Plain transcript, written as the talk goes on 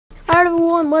Alright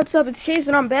everyone, what's up? It's Chase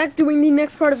and I'm back doing the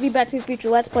next part of the Back to the Future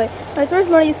Let's Play. My first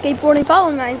money skateboarding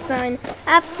following Einstein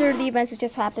after the events that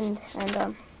just happened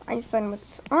and Einstein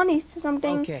was on to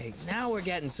something. Okay, now we're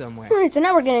getting somewhere. Alright, so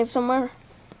now we're getting somewhere.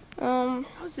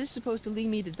 How's this supposed to lead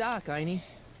me to Doc, Einie?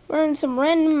 We're in some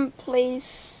random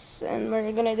place and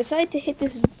we're gonna decide to hit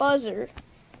this buzzer.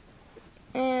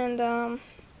 And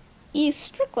East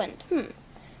Strickland.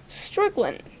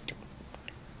 Strickland.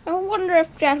 I wonder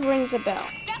if that rings a bell.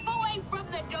 Step away from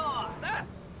the door. Ah.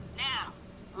 Now,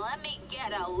 let me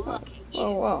get a look at you.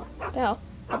 Oh, whoa. What the hell?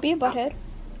 I'll be a butthead.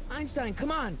 Einstein,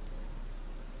 come on.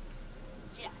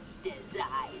 Just as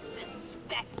I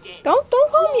suspected. Don't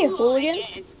call me a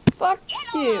hooligan. Fuck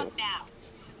you. Now.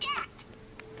 Scat.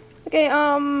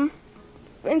 Okay,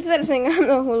 instead of saying I'm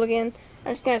a hooligan,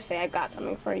 I'm just gonna say I got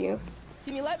something for you.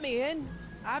 Can you let me in?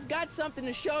 I've got something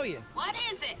to show you. What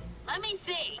is it? Let me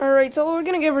see. Alright, so we're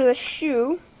gonna give her the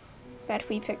shoe that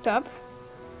we picked up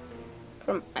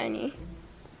from Einie.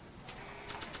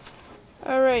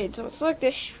 Alright, so it's like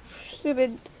this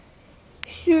stupid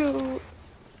shoe.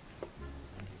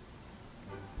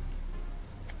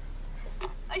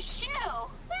 A shoe?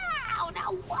 Wow,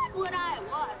 now what would I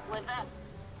want with a...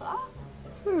 Huh?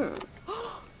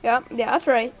 Yeah, that's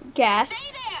right. Gas.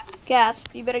 Stay there! Gasp.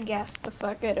 You better gasp the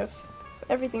fuck out of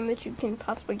everything that you can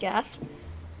possibly gasp.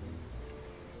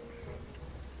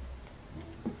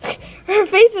 Her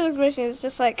facial expression is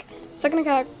just like, sucking a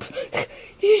cock.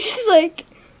 She's just like,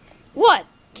 what?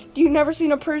 Do you never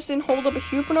seen a person hold up a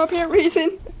shoe for no apparent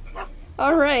reason?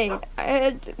 Alright.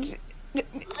 Is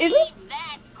it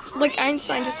like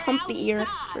Einstein just humped the ear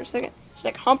for a second? She's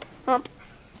like, hump.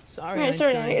 Sorry, Right,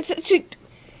 Einstein. sorry.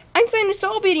 Einstein is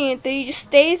so obedient that he just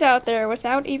stays out there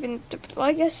without even, well,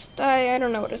 I guess, I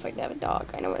don't know what it's like to have a dog.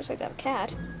 I know what it's like to have a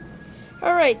cat.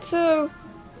 Alright, so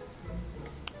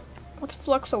let's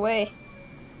flux away.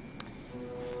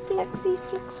 Flexi,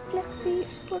 flex, flexi,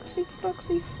 flexi,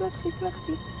 flexi, flexi,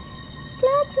 flexi.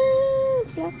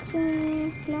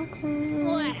 Flexing.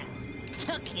 Well,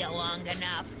 took you long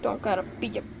enough. Don't gotta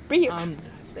be a beer.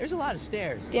 There's a lot of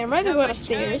stairs. Damn right there's a lot of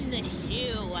stairs. Return the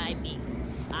shoe, I mean.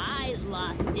 I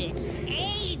lost it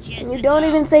ages ago. You don't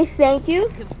even say thank you? You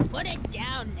could put it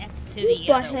down next to You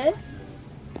the other butthead. one.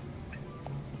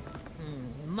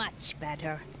 Much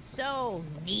better. So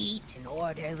neat and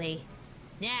orderly.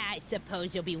 Now I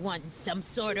suppose you'll be wanting some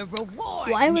sort of reward.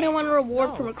 Why would I want a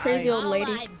reward from a crazy old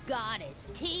lady? All I've got is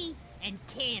tea and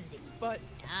candy. But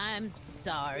I'm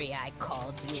sorry I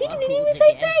called you She a didn't even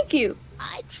say hooligan. thank you.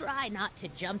 I try not to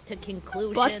jump to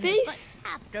conclusions, Buttface? but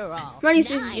after all, Marty's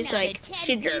face is 9 just out like, of 10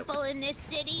 shit derp. people in this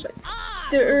city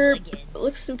are Derp. hooligans.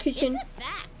 Looks through kitchen. It's a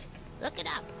fact. Look it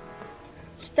up.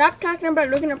 Stop talking about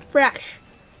looking up fresh.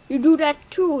 You do that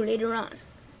too later on.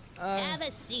 Have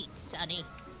a seat, Sonny.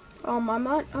 I'm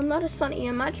not a Sonny.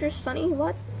 I'm not your Sonny.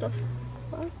 What the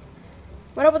fuck?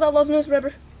 What up with all those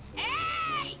newspapers?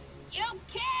 Hey, you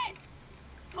kid!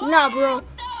 Nah, bro.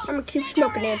 I'm gonna keep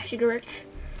smoking damn cigarettes.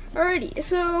 Alrighty,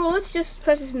 so let's just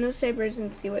press these newspapers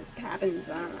and see what happens.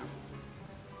 I don't know.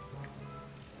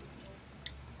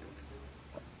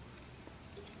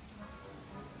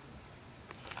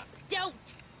 Don't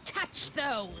touch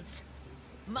those.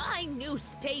 My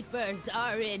newspapers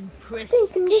are in pristine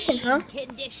condition, huh?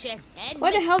 condition and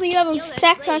Why the hell do you have them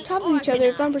stacked on top of each other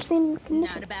if I'm pristine Not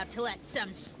condition? about to let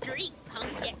some street punk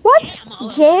get What? jam all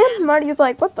over Jam? them. Marty's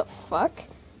like, what the fuck?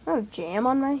 I have jam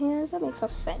on my hands? That makes no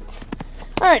sense.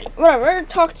 Alrighty, whatever. We're gonna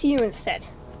talk to you instead.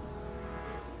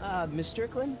 Miss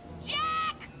Strickland?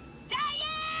 Jack!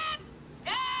 Diane!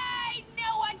 I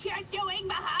know what you're doing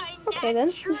behind Okay, that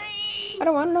then. tree. I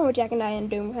don't want to know what Jack and Diane are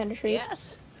doing behind the tree.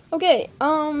 Yes. Okay,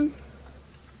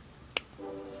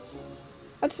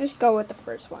 let's just go with the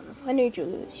first one. When did you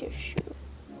lose your shoe?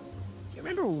 Do you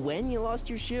remember when you lost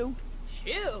your shoe?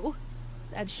 Shoe?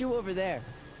 That shoe over there.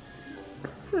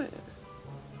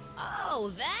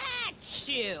 Oh, that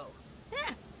shoe.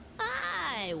 Huh.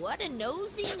 Hi, what a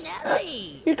nosy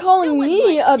Nelly. You're calling No one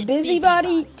me a likes a busybody?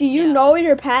 busybody. Do you No. know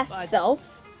your past But- self?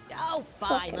 Oh,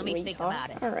 fine, let me think about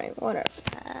it. Alright, whatever.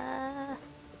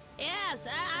 Yes,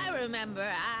 I remember.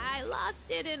 I lost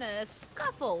it in a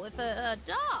scuffle with a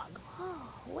dog. Oh,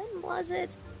 when was it?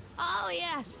 Oh,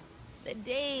 yes. The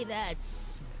day that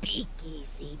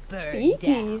speakeasy burned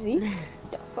Speakeasy? down.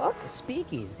 The fuck? A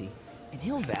speakeasy. In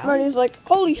Hill Valley? Marty's like,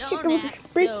 holy shit, Don't there was a act so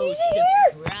speakeasy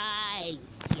here?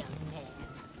 surprised, young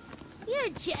man. Your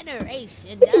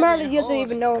generation This Marty doesn't doesn't hold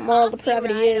even a know what moral copyright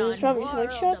depravity is. on Probably just like,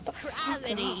 moral shut the fuck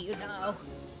depravity, up. you know.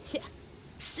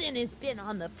 Sin has been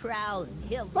on the prowl in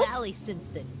Hill What? Valley since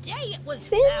the day it was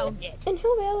Sin? founded. In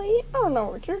Hill Valley? I don't know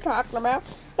what you're talking about.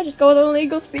 Let's just go with an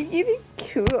illegal speakeasy.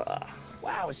 Cool.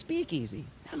 Wow, a speakeasy.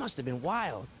 That must have been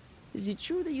wild. Is it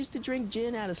true they used to drink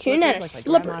gin out of Gin slippers out of like my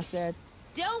grandma slippers. said?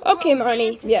 Don't Okay,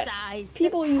 Marnie, yes. romanticize the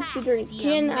People used to drink past,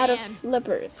 gin young out of man.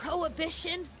 slippers.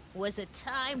 Prohibition was a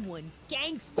time when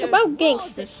gangsters What about ruled the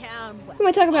gangsters? town while I'm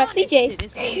gonna talk about honest CJ.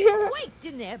 citizens waked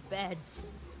in their beds.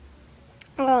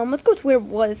 Let's go to where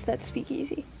was that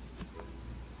speakeasy.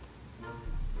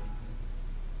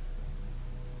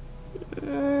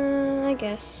 I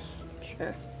guess.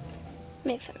 Sure.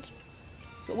 Makes sense.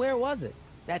 So where was it?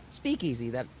 That speakeasy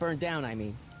that burned down, I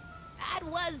mean. That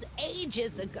was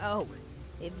ages ago.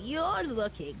 If you're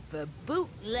looking for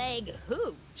bootleg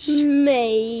hooch,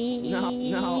 Maybe.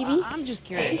 No, I'm just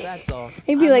curious, that's all.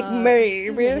 Maybe I'm like a maybe.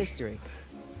 student of history.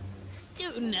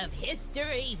 student of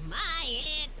history, my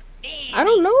Aunt Fanny. I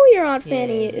don't know who your Aunt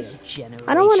Fanny is.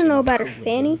 I don't want to know about her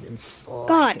Fanny.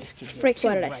 God, frick,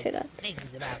 why did I say that?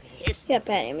 Things about history. Yeah,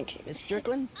 bad image. Miss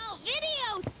Strickland? Oh,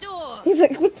 video store. He's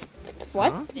like,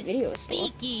 what? Huh? The Video store?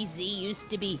 speakeasy used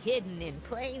to be hidden in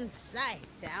plain sight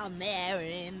down there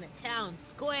in the town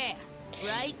square,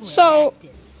 right? where So-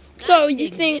 that so you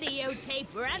disgusting think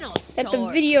videotape rental That the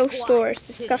store video squats store is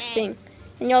today. disgusting.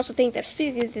 And you also think that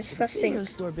speakeasy is The video disgusting.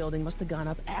 store building must have gone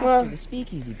up after Well- the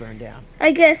speakeasy burned down.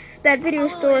 I guess that video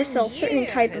store Following sells certain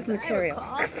year, type of as I material.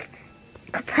 recall.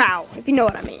 Kapow, if you know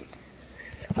what I mean.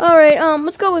 Alright,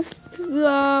 let's go with,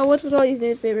 what's with all these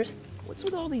newspapers? What's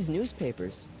with all these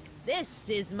newspapers? This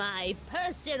is my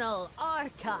personal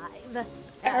archive. I've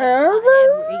Ever?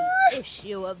 got every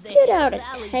issue of the Get Hill out of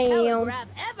Valley town. Telegraph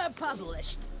ever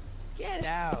published. Get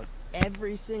out.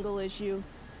 Every single issue?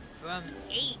 From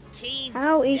 1871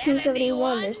 How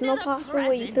 1871? There's no to the possible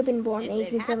way you could have been born in present.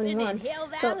 If it happened 1871. in Hill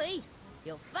So, Valley,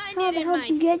 you'll find how it the in hell my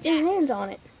did you get your stacks. hands on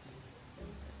it?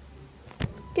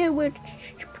 Dude, which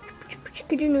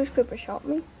could your newspapers help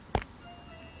me?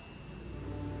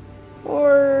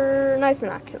 Or nice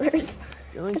binoculars.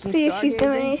 Doing Let's some see if she's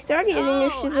doing stargazing? any stargazing,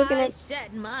 if she's looking I at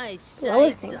set my lower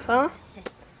sights things, on huh?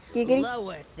 Giggity?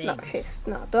 lower things.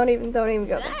 No, no, don't even go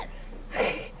there.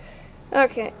 That?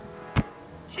 Okay.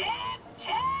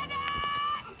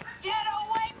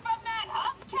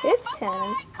 Tiff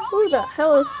Tannen? Who the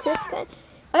hell is Tiff Tannen?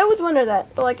 I always wonder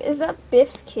that. Like, is that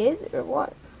Biff's kid or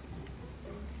what?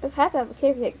 Biff had to have a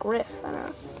kid to get Griff. I don't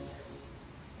know.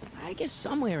 I guess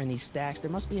somewhere in these stacks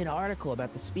there must be an article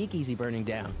about the speakeasy burning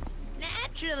down.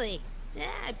 Naturally. Yeah,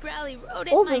 I probably wrote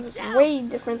it Oh, this is myself. way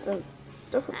different than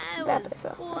I that was I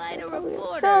felt. quite a Probably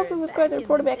reporter itself, it was quite a back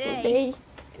reporter in the back in the day. day.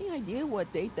 Any idea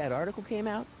what date that article came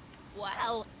out?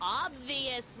 Well,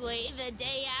 obviously the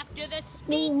day after the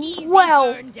speakeasy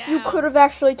Well, burned down. you could have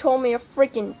actually told me a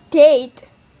freaking date.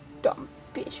 Dumb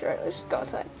bitch. Right, let's just go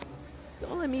outside.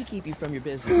 Don't let me keep you from your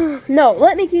business. No,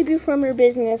 let me keep you from your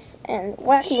business and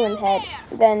whack you in the head,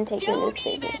 then take your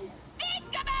newspapers.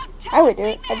 I would do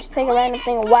it. I'd just take a random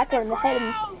thing and whack her in the head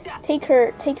and take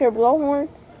her blowhorn,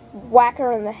 whack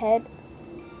her in the head.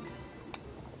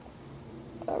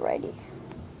 Alrighty.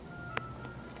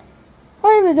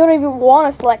 I don't even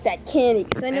want to select that candy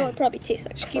because I know it probably tastes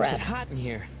like She keeps it crap. hot in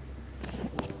here.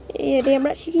 Yeah, damn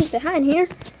right, she keeps it hot in here.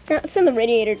 Now, send the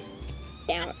radiator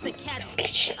down. That's the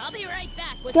kettle. I'll be right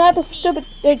back with It's not the some tea.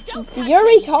 stupid. Don't touch You're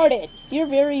it. retarded. You're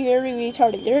very, very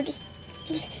retarded. You're just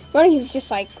Money's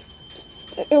just like,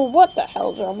 what the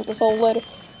hell's wrong with this old lady?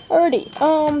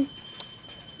 Alrighty,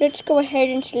 let's go ahead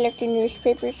and select the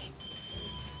newspapers.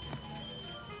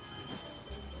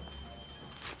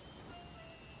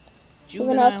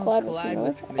 Juveniles collide with collide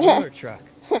manure. with manure truck.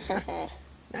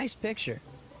 Nice picture.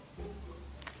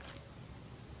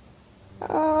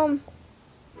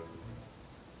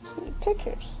 See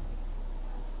pictures.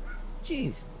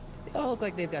 Jeez, they all look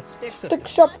like they've got sticks up.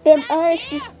 Sticks up them What's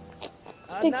that asses.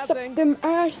 Sticks up Nothing. them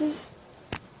asses.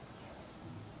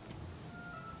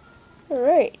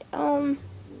 Alright,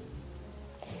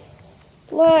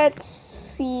 let's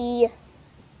see.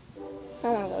 I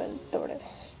wanna go to Dorda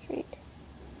Street.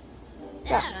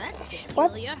 Yeah, that's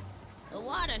What? peculiar. The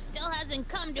water still hasn't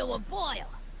come to a boil.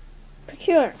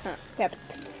 Peculiar, huh? Yep.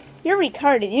 You're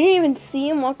retarded. You didn't even see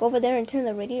him walk over there and turn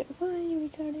the radio. Why are you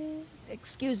retarded?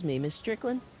 Excuse me, Miss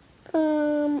Strickland?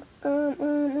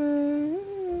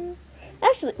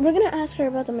 Actually, we're gonna ask her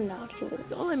about the monocular.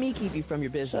 Don't let me keep you from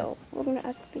your business. So, we're gonna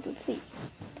ask if we can see.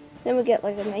 Then we get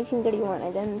like a 1931,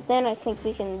 and then I think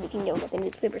we can go with the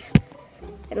newspapers.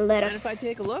 It'll let And us. if I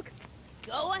take a look?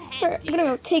 Go Alright, ahead, we're gonna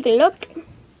dear. go take a look.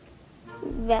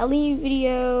 Valley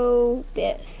Video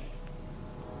Biff.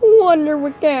 Wonder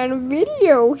what kind of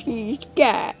video he's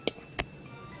got.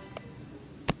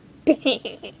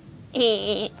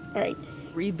 Alright.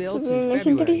 Rebuilt in Mm,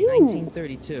 February 1932.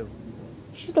 1932.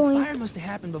 She's The doing. fire must have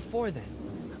happened before then.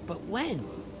 But when?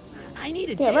 I need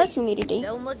a Yeah, date. right, you need a date.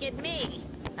 Don't look at me.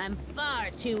 I'm far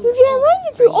too You old can't wait,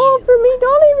 you're for too old you. for me.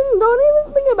 Don't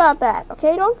even think about that.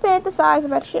 Okay, don't fantasize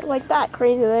about shit like that,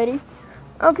 crazy lady.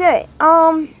 Okay,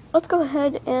 let's go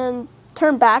ahead and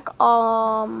turn back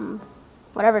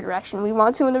whatever direction we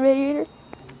want to in the radiator.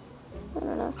 I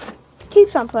don't know.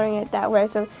 Keeps on putting it that way,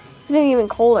 so it's getting even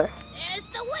colder. There's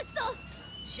the whistle.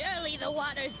 Surely the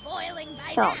water's boiling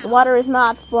by No, now. the water is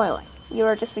not boiling. You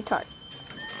are just retarded.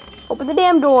 Open the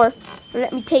damn door or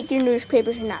let me take your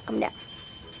newspapers and knock them down.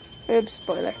 Oops,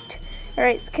 spoiler.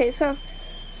 Alright, okay, so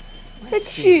let's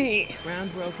see.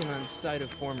 Ground broken on site of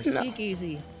former No.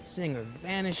 speakeasy. Singer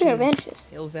vanishes. Singer vanishes.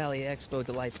 Hill Valley Expo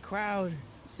delights crowd.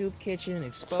 Soup kitchen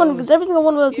It's funny exposed. because every single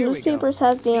one of those Here we go. newspapers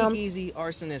has the Speakeasy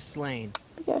arsonist slain.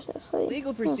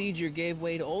 Legal procedure gave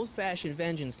way to old-fashioned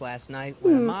vengeance last night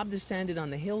when a mob descended on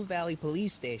the Hill Valley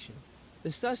police station.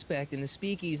 The suspect in the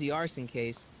speakeasy arson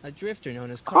case, a drifter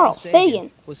known as Carl Sagan,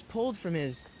 was pulled from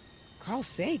his... Carl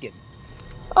Sagan?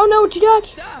 Oh no, what you done?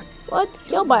 Stuck! What?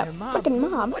 Killed by a freaking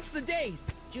mob. What's the date?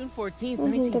 June 14th,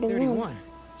 1931.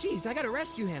 Jeez, I gotta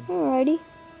rescue him. Alrighty.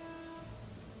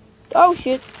 Oh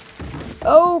shit.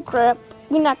 Oh crap.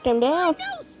 We knocked him down.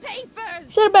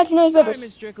 Newspapers! Shut about your Sorry, newspapers.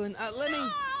 Miss Strickland. Let me...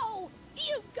 No!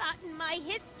 You've gotten my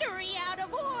history out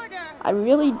of order. I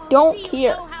really don't Do you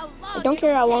care. know how long I don't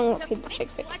care how long it'll it take takes to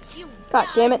fix fix it. what you've God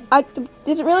done? damn it.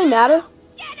 Does it really matter?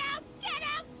 Get out! Get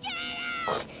out! Get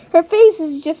out! Her face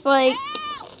is just like...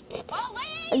 Help!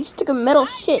 I just took a metal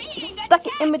shit, stuck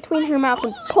it in between her mouth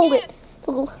and pulled it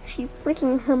till she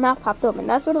freaking her mouth popped open.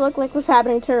 That's what it looked like was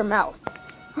happening to her mouth.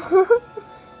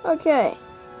 Okay.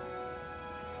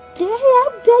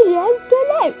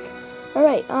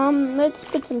 Alright, let's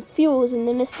put some fuels in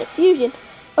the Mr. Fusion.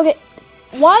 Okay,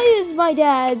 why is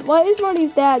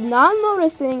Marty's dad not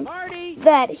noticing Marty!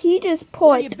 that he just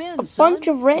Where you put been, a son? bunch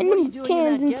of What are you random doing in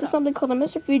cans that into getup? something called a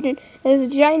Mr. Fusion, and there's a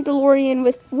giant DeLorean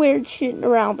with weird shit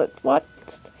around it? What?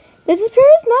 Does his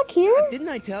parents not care? Didn't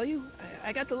I tell you?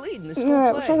 I got the lead in the school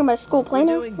Alright, play. we're talking about school play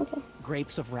now? doing Okay.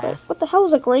 Grapes of Wrath. What the hell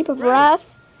is a grape of Right.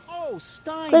 wrath? Oh,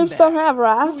 Steinbeck. Grapes don't have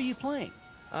wrath. Who are you playing?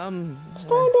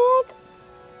 Steinbeck.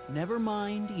 Never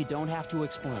mind. You don't have to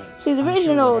explain. See, the I'm sure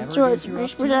original whatever it George is you're up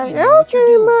was to, like, you know what you're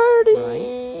okay, doing,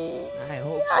 Marty. I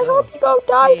hope I so. hope you go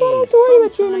die so I don't have to worry about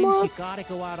you sometimes anymore. you gotta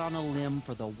go out on a limb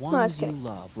for the just ones you kidding.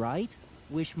 love, right?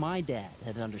 Wish my dad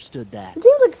had understood that. It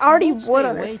seems like Artie Don't stay would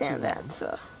away understand too that, long.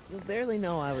 so. You'll barely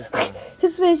know I was gone.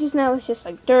 His face just now is just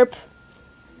like, derp.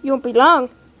 You won't be long,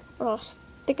 or I'll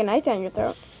stick a knife down your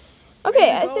throat.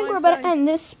 Okay, I think we're about to end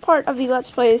this part of the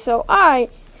Let's Play, so I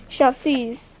shall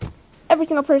seize every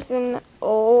single person.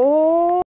 Oh.